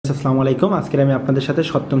আসসালামু আলাইকুম। আজকে আমি আপনাদের সাথে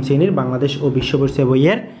সপ্তম শ্রেণীর বাংলাদেশ ও বিশ্ব পরিচয়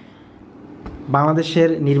বইয়ের বাংলাদেশের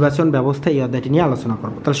নির্বাচন ব্যবস্থা এই অধ্যায়টি নিয়ে আলোচনা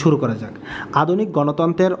করব। তাহলে শুরু করা যাক। আধুনিক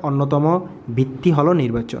গণতন্ত্রের অন্যতম ভিত্তি হলো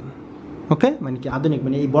নির্বাচন। ওকে, মানে কি আধুনিক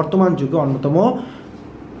মানে এই বর্তমান যুগে অন্যতম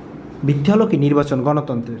ভিত্তি হলো কি নির্বাচন,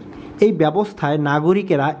 গণতন্ত্রের। এই ব্যবস্থায়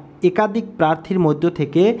নাগরিকেরা একাধিক প্রার্থীর মধ্য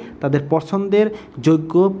থেকে তাদের পছন্দের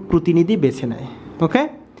যোগ্য প্রতিনিধি বেছে নেয়। ওকে,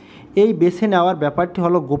 এই বেছে নেওয়ার ব্যাপারটি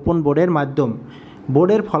হলো গোপন ভোটের মাধ্যম।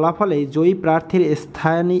 ভোটের ফলাফলে জয়ী প্রার্থীর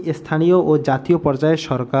স্থানীয় ও জাতীয় পর্যায়ে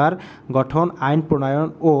সরকার গঠন, আইন প্রণয়ন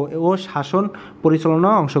ও শাসন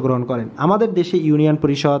পরিচালনায় অংশগ্রহণ করেন। আমাদের দেশে ইউনিয়ন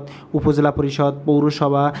পরিষদ, উপজেলা পরিষদ,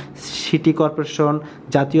 পৌরসভা, সিটি কর্পোরেশন,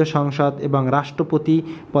 জাতীয় সংসদ এবং রাষ্ট্রপতি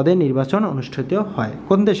পদে নির্বাচন অনুষ্ঠিত হয়।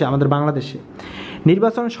 কোন দেশে? আমাদের বাংলাদেশে।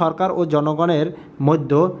 নির্বাচন সরকার ও জনগণের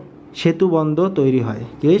মধ্যে সেতুবন্ধ তৈরি হয়।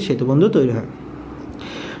 সেতুবন্ধ তৈরি হয়।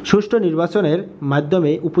 সুষ্ঠু নির্বাচনের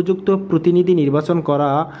মাধ্যমে উপযুক্ত প্রতিনিধি নির্বাচন করা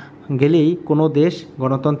গেলেই কোনো দেশ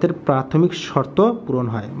গণতন্ত্রের প্রাথমিক শর্ত পূরণ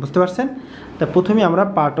হয়। বুঝতে পারছেন? তা প্রথমে আমরা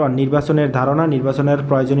পার্ট 1 নির্বাচনের ধারণা, নির্বাচনের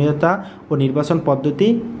প্রয়োজনীয়তা ও নির্বাচন পদ্ধতি।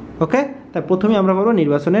 ওকে, তাই প্রথমে আমরা বলব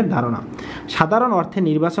নির্বাচনের ধারণা। সাধারণ অর্থে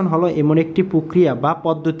নির্বাচন হলো এমন একটি প্রক্রিয়া বা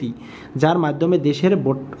পদ্ধতি যার মাধ্যমে দেশের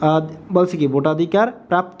ভোটাধিকার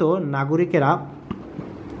প্রাপ্ত নাগরিকেরা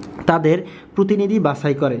তাদের প্রতিনিধি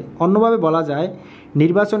বাছাই করে। অন্যভাবে বলা যায়,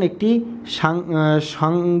 নির্বাচন একটি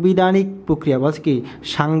সাংবিধানিক প্রক্রিয়া।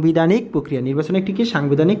 সাংবিধানিক প্রক্রিয়া। নির্বাচন একটি কি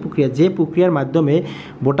সাংবিধানিক প্রক্রিয়া, যে প্রক্রিয়ার মাধ্যমে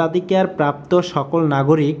ভোটাধিকার প্রাপ্ত সকল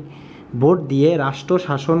নাগরিক ভোট দিয়ে রাষ্ট্র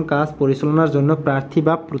শাসন কাজ পরিচালনার জন্য প্রার্থী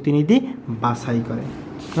বা প্রতিনিধি বাছাই করে।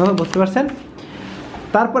 বুঝতে পারছেন?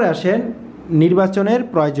 তারপরে আসেন নির্বাচনের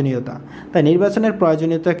প্রয়োজনীয়তা। তাই নির্বাচনের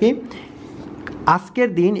প্রয়োজনীয়তা কি? আজকের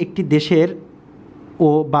দিন একটি দেশের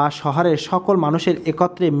বা শহরের সকল মানুষের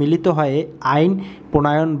একত্রে মিলিত হয়ে আইন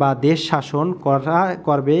প্রণয়ন বা দেশ শাসন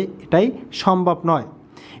করবে, এটাই সম্ভব নয়।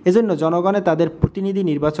 এজন্য জনগণে তাদের প্রতিনিধি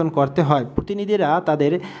নির্বাচন করতে হয়। প্রতিনিধিরা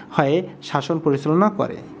তাদের হয়ে শাসন পরিচালনা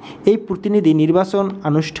করে। এই প্রতিনিধি নির্বাচন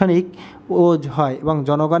আনুষ্ঠানিক হয় এবং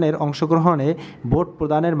জনগণের অংশগ্রহণে ভোট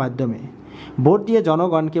প্রদানের মাধ্যমে। ভোট দিয়ে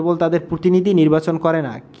জনগণ কেবল তাদের প্রতিনিধি নির্বাচন করে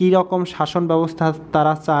না, কী রকম শাসন ব্যবস্থা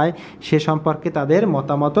তারা চায় সে সম্পর্কে তাদের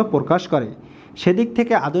মতামত প্রকাশ করে। সেদিক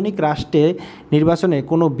থেকে আধুনিক রাষ্ট্রে নির্বাচনে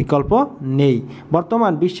কোনো বিকল্প নেই।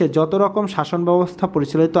 বর্তমান বিশ্বে যত রকম শাসন ব্যবস্থা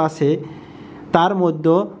পরিচালিত আছে তার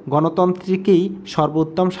মধ্যে গণতন্ত্রকেই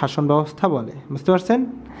সর্বোত্তম শাসন ব্যবস্থা বলে। বুঝতে পারছেন?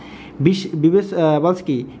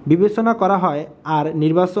 বিবেচনা করা হয়। আর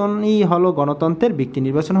নির্বাচনই হলো গণতন্ত্রের ভিত্তি।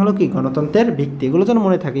 নির্বাচন হলো কি? গণতন্ত্রের ভিত্তি। এগুলো যেন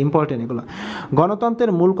মনে থাকে, ইম্পর্টেন্ট এগুলো।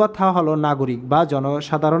 গণতন্ত্রের মূল কথা হলো নাগরিক বা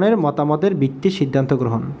জনসাধারণের মতামতের ভিত্তি সিদ্ধান্ত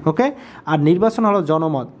গ্রহণ। ওকে, আর নির্বাচন হলো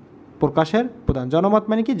জনমত প্রকাশের প্রধান। জনমত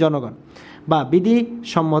মানে কি? জনগণ বা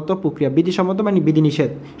বিধিসম্মত প্রক্রিয়া। বিধিসম্মত মানে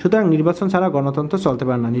বিধিনিষেধ। সুতরাং নির্বাচন ছাড়া গণতন্ত্র চলতে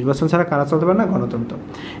পারে না। নির্বাচন ছাড়া কারা চলতে পারে না? গণতন্ত্র।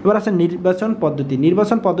 এবার আছে নির্বাচন পদ্ধতি।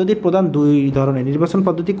 নির্বাচন পদ্ধতির প্রধান 2 ধরনের। নির্বাচন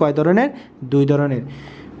পদ্ধতি কয় ধরনের? 2 ধরনের।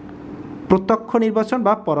 প্রত্যক্ষ নির্বাচন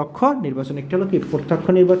বা পরোক্ষ নির্বাচন। একটি হলো কি? প্রত্যক্ষ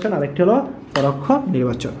নির্বাচন, আর একটি হলো পরোক্ষ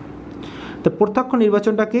নির্বাচন। তো প্রত্যক্ষ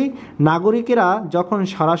নির্বাচনটা কি? নাগরিকেরা যখন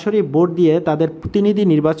সরাসরি ভোট দিয়ে তাদের প্রতিনিধি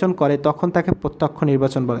নির্বাচন করে তখন তাকে প্রত্যক্ষ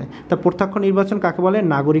নির্বাচন বলে। তা প্রত্যক্ষ নির্বাচন কাকে বলে?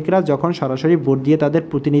 নাগরিকরা যখন সরাসরি ভোট দিয়ে তাদের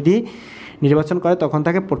প্রতিনিধি নির্বাচন করে তখন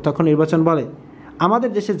তাকে প্রত্যক্ষ নির্বাচন বলে। আমাদের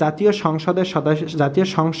দেশে জাতীয়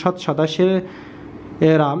সংসদ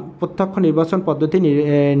সদস্যেরা প্রত্যক্ষ নির্বাচন পদ্ধতি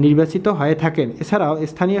নির্বাচিত হয়ে থাকেন। এছাড়াও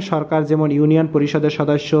স্থানীয় সরকার যেমন ইউনিয়ন পরিষদের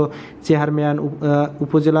সদস্য, চেয়ারম্যান,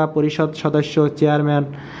 উপজেলা পরিষদ সদস্য, চেয়ারম্যান,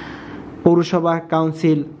 পৌরসভা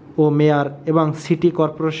কাউন্সিল ও মেয়র এবং সিটি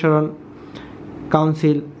কর্পোরেশন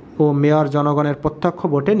কাউন্সিল ও মেয়র জনগণের প্রত্যক্ষ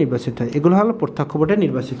ভোটে নির্বাচিত হয়। এগুলো হলো প্রত্যক্ষ ভোটে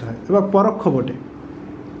নির্বাচিত হয়। এবং পরোক্ষ ভোটে,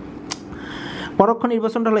 পরোক্ষ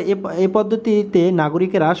নির্বাচনটা হলো এই পদ্ধতিতে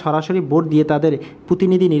নাগরিকেরা সরাসরি ভোট দিয়ে তাদের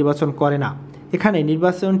প্রতিনিধি নির্বাচন করে না। এখানে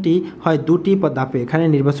নির্বাচনটি হয় 2টি ধাপে। এখানে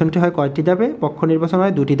নির্বাচনটি হয় কয়টি ধাপে? পক্ষ নির্বাচন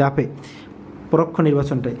হয় 2টি ধাপে। পরোক্ষ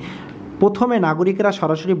নির্বাচনটাই প্রথমে নাগরিকেরা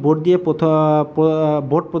সরাসরি ভোট দিয়ে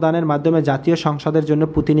ভোট প্রদানের মাধ্যমে জাতীয় সংসদের জন্য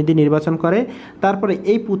প্রতিনিধি নির্বাচন করে। তারপরে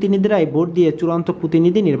এই প্রতিনিধিরাই ভোট দিয়ে চূড়ান্ত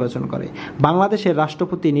প্রতিনিধি নির্বাচন করে। বাংলাদেশের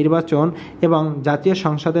রাষ্ট্রপতি নির্বাচন এবং জাতীয়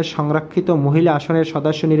সংসদের সংরক্ষিত মহিলা আসনের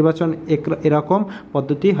সদস্য নির্বাচন এরকম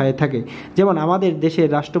পদ্ধতি হয়ে থাকে। যেমন আমাদের দেশের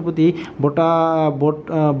রাষ্ট্রপতি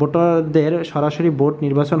ভোটারদের সরাসরি ভোট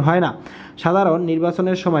নির্বাচন হয় না। সাধারণ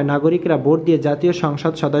নির্বাচনের সময় নাগরিকরা ভোট দিয়ে জাতীয়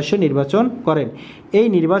সংসদ সদস্য নির্বাচন করেন। এই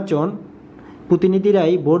নির্বাচন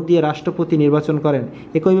প্রতিনিধিরাই ভোট দিয়ে রাষ্ট্রপতি নির্বাচন করেন।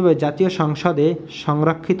 একইভাবে জাতীয় সংসদে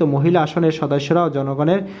সংরক্ষিত মহিলা আসনের সদস্যরাও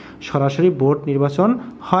জনগণের সরাসরি ভোট নির্বাচন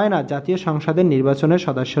হয় না। জাতীয় সংসদের নির্বাচনের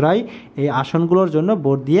সদস্যরাই এই আসনগুলোর জন্য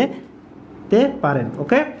ভোট দিতে পারেন।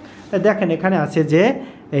 ওকে, দেখেন এখানে আছে যে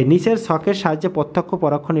এই নিচের ছকের সাহায্যে প্রত্যক্ষ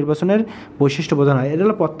পরোক্ষ নির্বাচনের বৈশিষ্ট্য বোঝানো হয়। এটা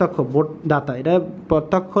হলো প্রত্যক্ষ ভোটদাতা, এটা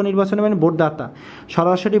প্রত্যক্ষ নির্বাচনে মানে ভোটদাতা,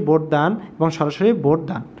 সরাসরি ভোট দান এবং সরাসরি ভোট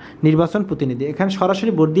দান, নির্বাচন প্রতিনিধি। এখানে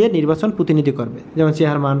সরাসরি ভোট দিয়ে নির্বাচন প্রতিনিধি করবে, যেমন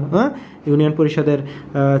চেয়ারম্যান, ইউনিয়ন পরিষদের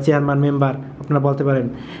চেয়ারম্যান, মেম্বার আপনারা বলতে পারেন।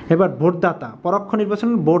 এবার ভোটদাতা, পরোক্ষ নির্বাচন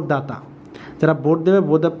ভোটদাতা, যারা ভোট দেবে,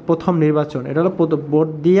 প্রথম নির্বাচন, এটা হলো ভোট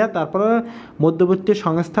দিয়ে তারপরে মধ্যবর্তী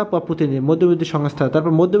সংস্থা বা প্রতিনিধি, মধ্যবর্তী সংস্থা,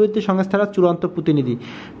 তারপর মধ্যবর্তী সংস্থারা চূড়ান্ত প্রতিনিধি,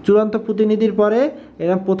 চূড়ান্ত প্রতিনিধির পরে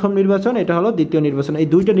এরা প্রথম নির্বাচন, এটা হলো দ্বিতীয় নির্বাচন। এই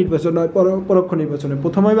দুইটা নির্বাচন হয় পরোক্ষ নির্বাচনে।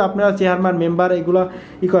 প্রথমে আপনারা চেয়ারম্যান, মেম্বার এগুলো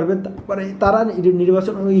করবেন, তারপরে তারা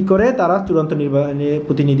নির্বাচন করে তারা চূড়ান্ত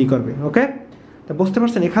প্রতিনিধি করবে। ওকে, তা বুঝতে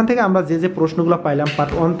পারছেন? এখান থেকে আমরা যে প্রশ্নগুলো পাইলাম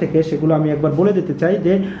পার্ট 1 থেকে, সেগুলো আমি একবার বলে দিতে চাই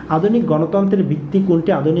যে আধুনিক গণতন্ত্রের ভিত্তি কোনটি?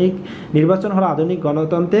 আধুনিক নির্বাচন হলো আধুনিক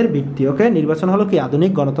গণতন্ত্রের ভিত্তি। ওকে, নির্বাচন হলো কি?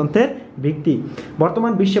 আধুনিক গণতন্ত্রের ভিত্তি।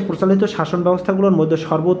 বর্তমান বিশ্বে প্রচলিত শাসন ব্যবস্থাগুলোর মধ্যে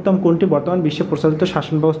সর্বোত্তম কোনটি? বর্তমান বিশ্বে প্রচলিত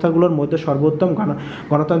শাসন ব্যবস্থাগুলোর মধ্যে সর্বোত্তম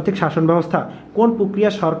গণতান্ত্রিক শাসন ব্যবস্থা। কোন প্রক্রিয়া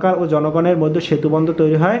সরকার ও জনগণের মধ্যে সেতুবন্ধ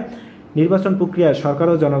তৈরি হয়? নির্বাচন প্রক্রিয়া সরকার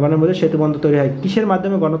ও জনগণের মধ্যে সেতুবন্ধ তৈরি হয়। কিসের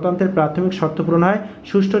মাধ্যমে গণতন্ত্রের প্রাথমিক শর্ত পূরণ হয়?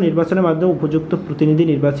 সুষ্ঠু নির্বাচনের মাধ্যমে উপযুক্ত প্রতিনিধি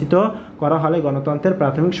নির্বাচিত করা হলে গণতন্ত্রের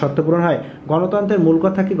প্রাথমিক শর্ত পূরণ হয়। গণতন্ত্রের মূল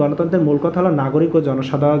কথা কি? গণতন্ত্রের মূল কথা হলো নাগরিক ও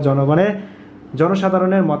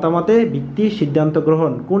জনসাধারণের মতামতে ভিত্তি সিদ্ধান্ত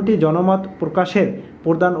গ্রহণ। কোনটি জনমত প্রকাশের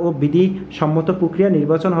প্রদান ও বিধি সম্মত প্রক্রিয়া?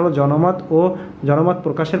 নির্বাচন হলো জনমত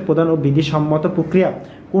প্রকাশের প্রদান ও বিধি সম্মত প্রক্রিয়া।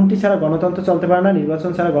 কোনটি ছাড়া গণতন্ত্র চলতে পারে না?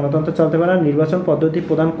 নির্বাচন ছাড়া গণতন্ত্র চলতে পারে না। নির্বাচন পদ্ধতি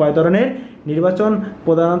প্রধান কয় ধরনের? নির্বাচন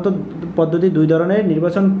প্রধানত পদ্ধতি 2 ধরনের।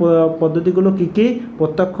 নির্বাচন পদ্ধতিগুলো কি কি?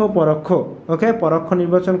 প্রত্যক্ষ, পরোক্ষ। ওকে, পরোক্ষ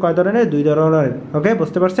নির্বাচন কয় ধরনের? 2 ধরনের। ওকে,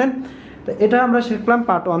 বুঝতে পারছেন? তো এটা আমরা শিখলাম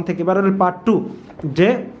পার্ট 1 থেকে। এবার হলো পার্ট 2, যে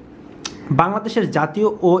বাংলাদেশের জাতীয়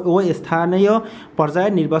ও স্থানীয়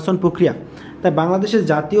পর্যায়ের নির্বাচন প্রক্রিয়া। তাই বাংলাদেশের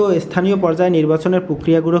জাতীয় ও স্থানীয় পর্যায়ে নির্বাচনের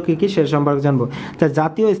প্রক্রিয়াগুলো কী কী সে সম্পর্কে জানবো। তাই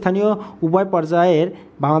জাতীয় ও স্থানীয় উভয় পর্যায়ের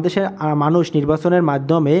বাংলাদেশের মানুষ নির্বাচনের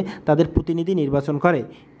মাধ্যমে তাদের প্রতিনিধি নির্বাচন করে।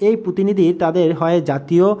 এই প্রতিনিধি তাদের হয়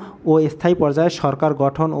জাতীয় ও স্থায়ী পর্যায়ে সরকার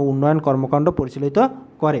গঠন ও উন্নয়ন কর্মকাণ্ড পরিচালিত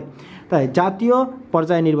করে। তাই জাতীয়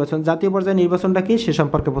পর্যায়ে নির্বাচনটা কি সে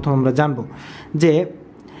সম্পর্কে প্রথম আমরা জানবো। যে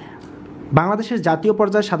বাংলাদেশের জাতীয়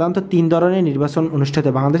পর্যায়ে সাধারণত 3 ধরনের নির্বাচন অনুষ্ঠিত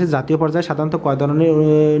হয়। বাংলাদেশের জাতীয় পর্যায়ে সাধারণত কয় ধরনের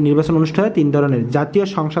নির্বাচন অনুষ্ঠিত হয়? 3 ধরনের। জাতীয়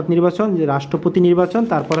সংসদ নির্বাচন, রাষ্ট্রপতি নির্বাচন,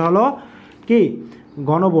 তারপরে হলো কি?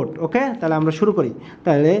 গণভোট। ওকে, তাহলে আমরা শুরু করি।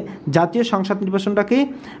 তাহলে জাতীয় সংসদ নির্বাচনটা কি?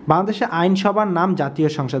 বাংলাদেশের আইনসভার নাম জাতীয়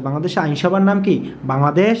সংসদ। বাংলাদেশের আইনসভার নাম কি?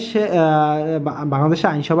 বাংলাদেশের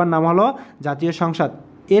আইনসভার নাম হলো জাতীয় সংসদ।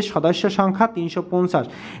 এর সদস্য সংখ্যা 350।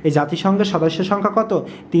 এই জাতিসংঘের সদস্য সংখ্যা কত?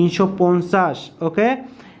 350। ওকে,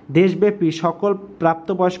 দেশব্যাপী সকল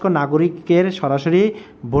প্রাপ্তবয়স্ক নাগরিকের সরাসরি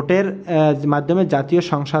ভোটের মাধ্যমে জাতীয়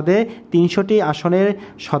সংসদে 300টি আসনের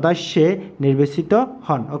সদস্যে নির্বাচিত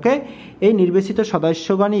হন। ওকে, এই নির্বাচিত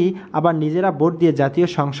সদস্যগণই আবার নিজেরা ভোট দিয়ে জাতীয়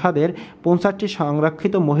সংসদের 50টি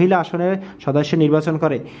সংরক্ষিত মহিলা আসনের সদস্য নির্বাচন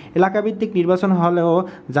করে। এলাকাভিত্তিক নির্বাচন হলেও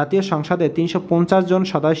জাতীয় সংসদে 350 জন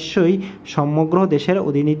সদস্যই সমগ্র দেশের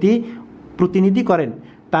প্রতিনিধি করেন।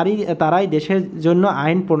 তারাই দেশের জন্য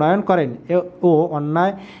আইন প্রণয়ন করেন ও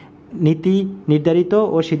অন্যায় নীতি নির্ধারিত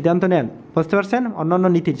ও সিদ্ধান্ত নেন। বুঝতে পারছেন?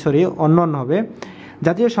 অন্যান্য হবে।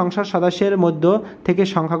 জাতীয় সংসদ সদস্যের মধ্য থেকে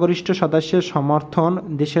সংখ্যাগরিষ্ঠ সদস্যের সমর্থন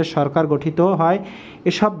দেশের সরকার গঠিত হয়।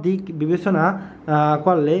 এসব দিক বিবেচনা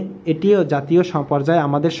করলে এটিও জাতীয় পর্যায়ে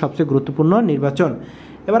আমাদের সবচেয়ে গুরুত্বপূর্ণ নির্বাচন।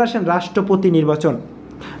 এবার আসেন রাষ্ট্রপতি নির্বাচন।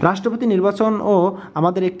 রাষ্ট্রপতি নির্বাচনও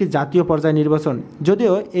আমাদের একটি জাতীয় পর্যায়ে নির্বাচন।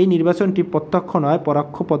 যদিও এই নির্বাচনটি প্রত্যক্ষ নয়,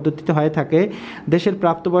 পরোক্ষ পদ্ধতিতে হয়ে থাকে। দেশের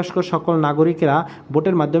প্রাপ্তবয়স্ক সকল নাগরিকেরা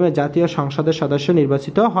ভোটের মাধ্যমে জাতীয় সংসদের সদস্য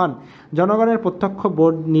নির্বাচিত হন। জনগণের প্রত্যক্ষ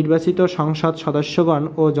ভোট নির্বাচিত সংসদ সদস্যগণ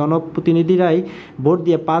ও জনপ্রতিনিধিরাই ভোট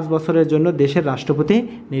দিয়ে 5 বছরের জন্য দেশের রাষ্ট্রপতি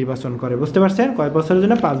নির্বাচন করে। বুঝতে পারছেন? কয় বছরের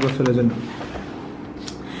জন্য? 5 বছরের জন্য।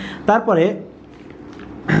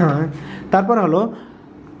 তারপর হলো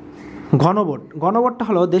গণভোট। গণভোটটা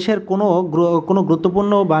হলো দেশের কোনো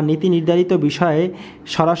গুরুত্বপূর্ণ বা নীতি নির্ধারিত বিষয়ে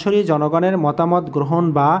সরাসরি জনগণের মতামত গ্রহণ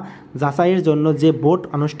বা যাচাইয়ের জন্য যে ভোট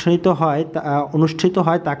অনুষ্ঠিত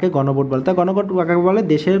হয় তাকে গণভোট বলে। তা গণভোট কাকে বলে?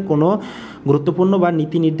 দেশের কোনো গুরুত্বপূর্ণ বা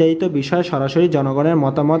নীতি নির্ধারিত বিষয়ে সরাসরি জনগণের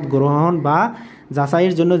মতামত গ্রহণ বা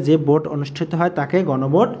যাচাইয়ের জন্য যে ভোট অনুষ্ঠিত হয় তাকে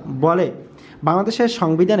গণভোট বলে। বাংলাদেশের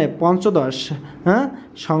সংবিধানে 15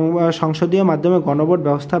 সংসদীয় মাধ্যমে গণভোট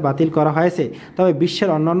ব্যবস্থা বাতিল করা হয়েছে, তবে বিশ্বের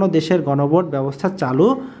অন্যান্য দেশের গণভোট ব্যবস্থা চালু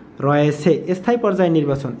রয়েছে। স্থায়ী পর্যায়ে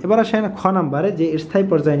নির্বাচন। এবার আসেন খ নম্বরে, যে স্থায়ী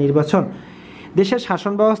পর্যায়ে নির্বাচন। দেশের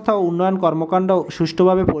শাসন ব্যবস্থা ও উন্নয়ন কর্মকাণ্ড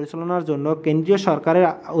সুষ্ঠুভাবে পরিচালনার জন্য কেন্দ্রীয় সরকারের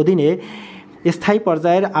অধীনে স্থায়ী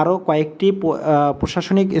পর্যায়ের আরও কয়েকটি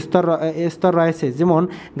প্রশাসনিক স্তর রয়েছে, যেমন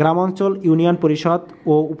গ্রামাঞ্চল ইউনিয়ন পরিষদ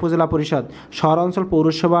ও উপজেলা পরিষদ, শহরাঞ্চল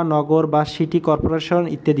পৌরসভা, নগর বা সিটি কর্পোরেশন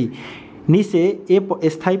ইত্যাদি। নিচে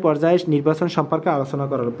স্থায়ী পর্যায়ের নির্বাচন সম্পর্কে আলোচনা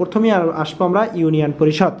করা হলো। প্রথমেই আসবো আমরা ইউনিয়ন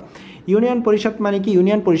পরিষদ। ইউনিয়ন পরিষদ মানে কি?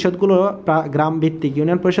 ইউনিয়ন পরিষদগুলো গ্রাম ভিত্তিক।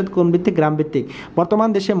 ইউনিয়ন পরিষদ কোন ভিত্তিক? গ্রাম ভিত্তিক। বর্তমান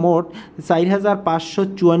দেশে মোট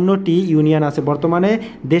 4554টি ইউনিয়ন আছে। বর্তমানে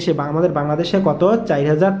দেশে আমাদের বাংলাদেশে কত?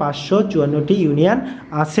 4554টি ইউনিয়ন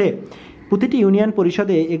আছে। প্রতিটি ইউনিয়ন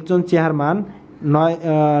পরিষদে একজন চেয়ারম্যান,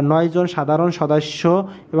 9 জন সাধারণ সদস্য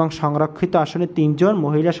এবং সংরক্ষিত আসনে 3 জন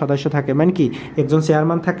মহিলা সদস্য থাকে। মানে কি? একজন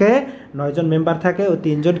চেয়ারম্যান থাকে, 9 জন মেম্বার থাকে ও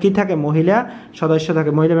 3 জন কি থাকে? মহিলা সদস্য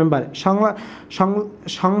থাকে, মহিলা মেম্বার।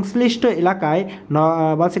 সংশ্লিষ্ট এলাকায়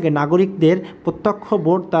বলছে কি নাগরিকদের প্রত্যক্ষ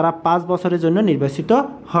ভোট দ্বারা 5 বছরের জন্য নির্বাচিত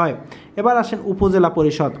হয়। এবার আসেন উপজেলা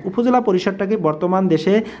পরিষদ। উপজেলা পরিষদটাকে বর্তমান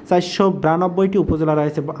দেশে 492টি উপজেলা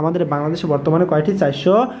রয়েছে। আমাদের বাংলাদেশে বর্তমানে কয়টি?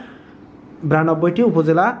 492টি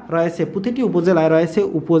উপজেলা রয়েছে। প্রতিটি উপজেলায় রয়েছে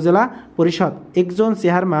উপজেলা পরিষদ। একজন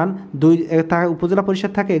চেয়ারম্যান, উপজেলা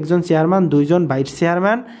পরিষদ থাকে একজন চেয়ারম্যান, 2 জন ভাইস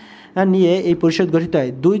চেয়ারম্যান নিয়ে এই পরিষদ গঠিত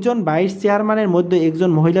হয়। 2 জন ভাইস চেয়ারম্যানের মধ্যে একজন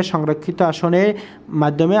মহিলা সংরক্ষিত আসনের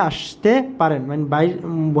মাধ্যমে আসতে পারেন, মানে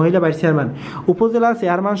মহিলা ভাইস চেয়ারম্যান। উপজেলা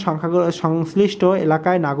চেয়ারম্যান সংশ্লিষ্ট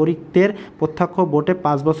এলাকায় নাগরিকদের প্রত্যক্ষ ভোটে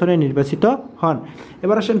 5 বছরে নির্বাচিত হন।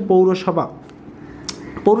 এবার আসেন পৌরসভা।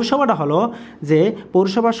 পৌরসভাটা হলো যে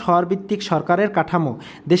পৌরসভা শহরভিত্তিক সরকারের কাঠামো।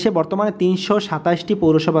 দেশে বর্তমানে 327টি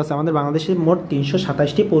পৌরসভা আছে। আমাদের বাংলাদেশে মোট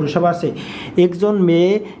 327টি পৌরসভা আছে। একজন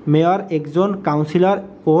মেয়র, একজন কাউন্সিলর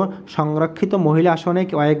ও সংরক্ষিত মহিলা আসনে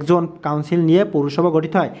কয়েকজন কাউন্সিল নিয়ে পৌরসভা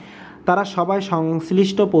গঠিত হয়। তারা সবাই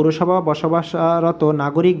সংশ্লিষ্ট পৌরসভা বসবাসরত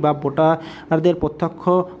নাগরিক বা ভোটারদের প্রত্যক্ষ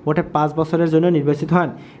ভোটে 5 বছরের জন্য নির্বাচিত হন।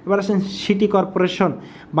 এবার আসেন সিটি কর্পোরেশন।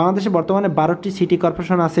 বাংলাদেশে বর্তমানে 12টি সিটি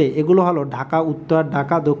কর্পোরেশন আছে। এগুলো হলো ঢাকা উত্তর,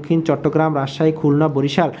 ঢাকা দক্ষিণ, চট্টগ্রাম, রাজশাহী, খুলনা,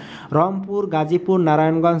 বরিশাল, রংপুর, গাজীপুর,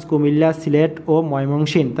 নারায়ণগঞ্জ, কুমিল্লা, সিলেট ও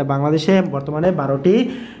ময়মনসিংহ। তা বাংলাদেশে বর্তমানে 12টি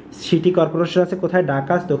সিটি কর্পোরেশন আছে। কোথায়?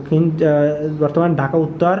 ঢাকা দক্ষিণ, বর্তমান ঢাকা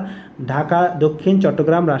উত্তর, ঢাকা দক্ষিণ,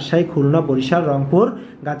 চট্টগ্রাম, রাজশাহী, খুলনা, বরিশাল, রংপুর,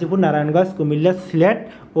 গাজীপুর, নারায়ণগঞ্জ, কুমিল্লা, সিলেট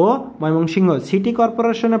ও ময়মনসিংহ। সিটি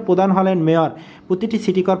কর্পোরেশনের প্রধান হলেন মেয়র। প্রতিটি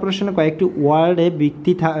সিটি কর্পোরেশনে কয়েকটি ওয়ার্ডে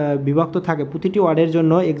বিভক্ত থাকে। প্রতিটি ওয়ার্ডের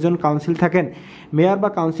জন্য একজন কাউন্সিল থাকেন। মেয়র বা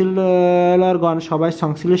কাউন্সিলরগণ সবাই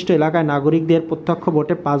সংশ্লিষ্ট এলাকায় নাগরিকদের প্রত্যক্ষ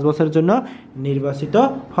ভোটে 5 বছরের জন্য নির্বাচিত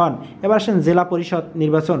হন। এবার আসেন জেলা পরিষদ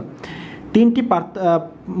নির্বাচন।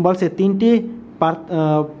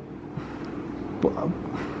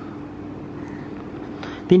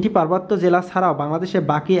 তিনটি পার্বত্য জেলা ছাড়াও বাংলাদেশে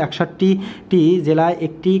বাকি 61টি জেলায়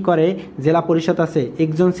একটি করে জেলা পরিষদ আছে।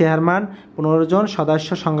 একজন চেয়ারম্যান, 15 জন সদস্য,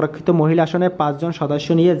 সংরক্ষিত মহিলা আসনে 5 জন সদস্য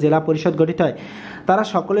নিয়ে জেলা পরিষদ গঠিত হয়। তারা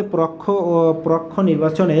সকলে পরোক্ষ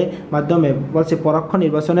নির্বাচনের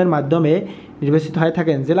মাধ্যমে নির্বাচিত হয়ে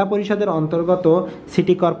থাকেন। জেলা পরিষদের অন্তর্গত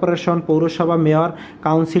সিটি কর্পোরেশন, পৌরসভা, মেয়র,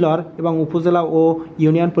 কাউন্সিলর এবং উপজেলা ও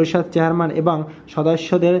ইউনিয়ন পরিষদ চেয়ারম্যান এবং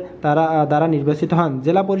সদস্যদের দ্বারা নির্বাচিত হন।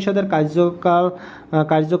 জেলা পরিষদের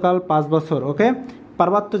কার্যকাল 5 বছর। ওকে।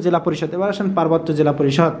 পার্বত্য জেলা পরিষদ। এবার আসেন পার্বত্য জেলা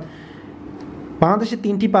পরিষদ। বাংলাদেশে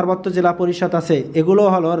 3টি পার্বত্য জেলা পরিষদ আছে। এগুলো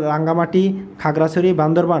হলো রাঙ্গামাটি, খাগড়াছড়ি,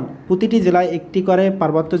 বান্দরবান। প্রতিটি জেলায় একটি করে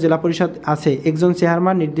পার্বত্য জেলা পরিষদ আছে। একজন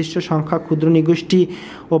চেয়ারম্যান, নির্দিষ্ট সংখ্যক ক্ষুদ্র নিগোষ্ঠী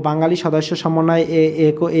ও বাঙালি সদস্য সমন্বয়ে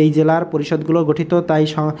এই জেলার পরিষদগুলো গঠিত।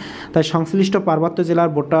 তাই সংশ্লিষ্ট পার্বত্য জেলার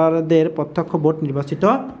ভোটারদের প্রত্যক্ষ ভোট নির্বাচিত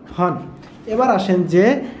হন। এবার আসেন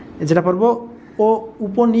যেটা পড়ব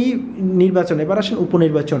উপনির্বাচন। এবার আসেন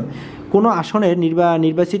উপনির্বাচন। কোনো আসনের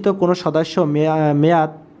নির্বাচিত কোনো সদস্য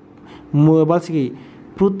মেয়াদ বলছে কি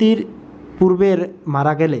প্রতির পূর্বে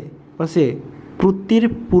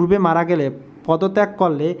মারা গেলে, পদত্যাগ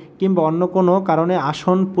করলে কিংবা অন্য কোনো কারণে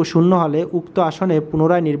আসন শূন্য হলে উক্ত আসনে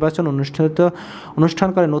পুনরায় নির্বাচন অনুষ্ঠান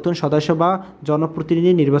করে নতুন সদস্য বা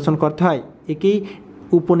জনপ্রতিনিধি নির্বাচন করতে হয়। একেই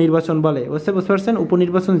উপনির্বাচন বলে। বুঝতে পারছেন?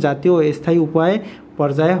 উপনির্বাচন জাতীয় ও স্থায়ী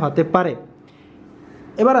পর্যায়ে হতে পারে।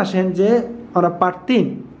 এবার আসেন যে আমরা পার্ট 3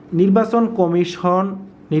 নির্বাচন কমিশন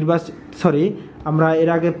আমরা এর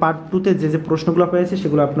আগে পার্ট 2তে যে প্রশ্নগুলো পেয়েছি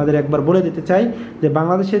সেগুলো আপনাদের একবার বলে দিতে চাই যে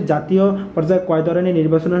বাংলাদেশের জাতীয় পর্যায়ে কয় ধরনের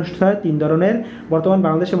নির্বাচন অনুষ্ঠিত হয়? 3 ধরনের। বর্তমান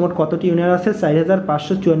বাংলাদেশে মোট কতটি ইউনিয়ন আছে?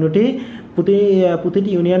 4554টি। প্রতিটি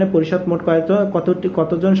ইউনিয়নে পরিষদ মোট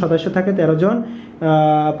কতজন সদস্য থাকে? 13 জন।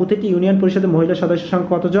 প্রতিটি ইউনিয়ন পরিষদে মহিলা সদস্য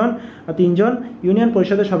সংখ্যা কতজন? 3 জন। ইউনিয়ন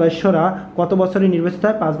পরিষদের সদস্যরা কত বছরে নির্বাচিত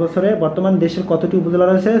হয়? 5 বছরে। বর্তমান দেশের কতটি উপজেলা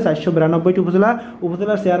রয়েছে? 492টি উপজেলা।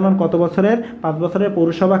 উপজেলার চেয়ারম্যান কত বছরের? 5 বছরের।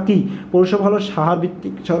 পৌরসভা কি? পৌরসভা হলো শহর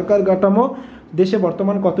ভিত্তিক সরকার কাঠামো। দেশে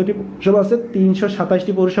বর্তমান কতটি পৌরসভা আছে?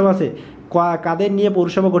 327টি পৌরসভা আছে। কাদের নিয়ে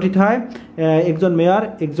পৌরসভা গঠিত হয়? একজন মেয়র,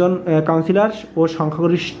 একজন কাউন্সিলর ও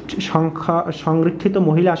সংরক্ষিত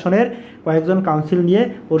মহিলা আসনের কয়েকজন কাউন্সিল নিয়ে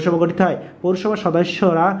পৌরসভা গঠিত হয়। পৌরসভার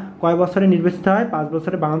সদস্যরা কয় বছরে নির্বাচিত হয়? 5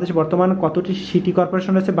 বছরে। বাংলাদেশে বর্তমান কতটি সিটি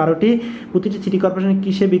কর্পোরেশন রয়েছে? 12টি। প্রতিটি সিটি কর্পোরেশন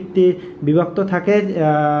কিসে বিভক্ত থাকে?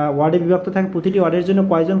 ওয়ার্ডে বিভক্ত থাকে। প্রতিটি ওয়ার্ডের জন্য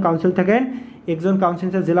কয়জন কাউন্সিল থাকেন? একজন কাউন্সিল।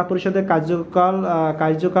 জেলা পরিষদের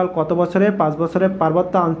কার্যকাল কত বছরে? 5 বছরে।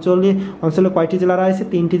 পার্বত্য অঞ্চলে কয়টি জেলা রয়েছে?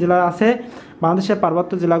 3টি জেলা আছে। বাংলাদেশের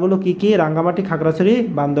পার্বত্য জেলাগুলো কি কি? রাঙ্গামাটি, খাগড়াছড়ি,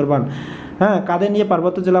 বান্দরবান। হ্যাঁ, কাদের নিয়ে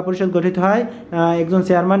পার্বত্য জেলা পরিষদ গঠিত হয়? একজন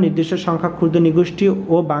চেয়ারম্যান, নির্দিষ্ট সংখ্যা ক্ষুদ্র নিগোষ্ঠী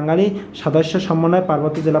ও বাঙালি সদস্য সমন্বয়ে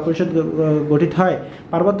পার্বত্য জেলা পরিষদ গঠিত হয়।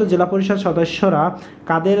 পার্বত্য জেলা পরিষদ সদস্যরা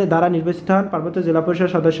কাদের দ্বারা নির্বাচিত হন? পার্বত্য জেলা পরিষদ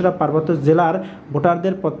সদস্যরা পার্বত্য জেলার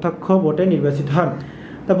ভোটারদের প্রত্যক্ষ ভোটে নির্বাচিত হন।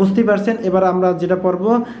 তা বুঝতেই পারছেন। এবার আমরা যেটা পড়ব,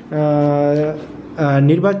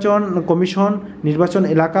 নির্বাচন কমিশন, নির্বাচন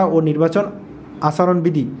এলাকা ও নির্বাচন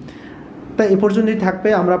আচরণবিধি। তা এ পর্যন্তই থাকবে।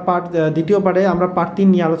 আমরা দ্বিতীয় পার্টে আমরা পার্ট 3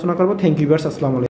 নিয়ে আলোচনা করব। থ্যাংক ইউ ভিউয়ার্স, আসসালামু আলাইকুম।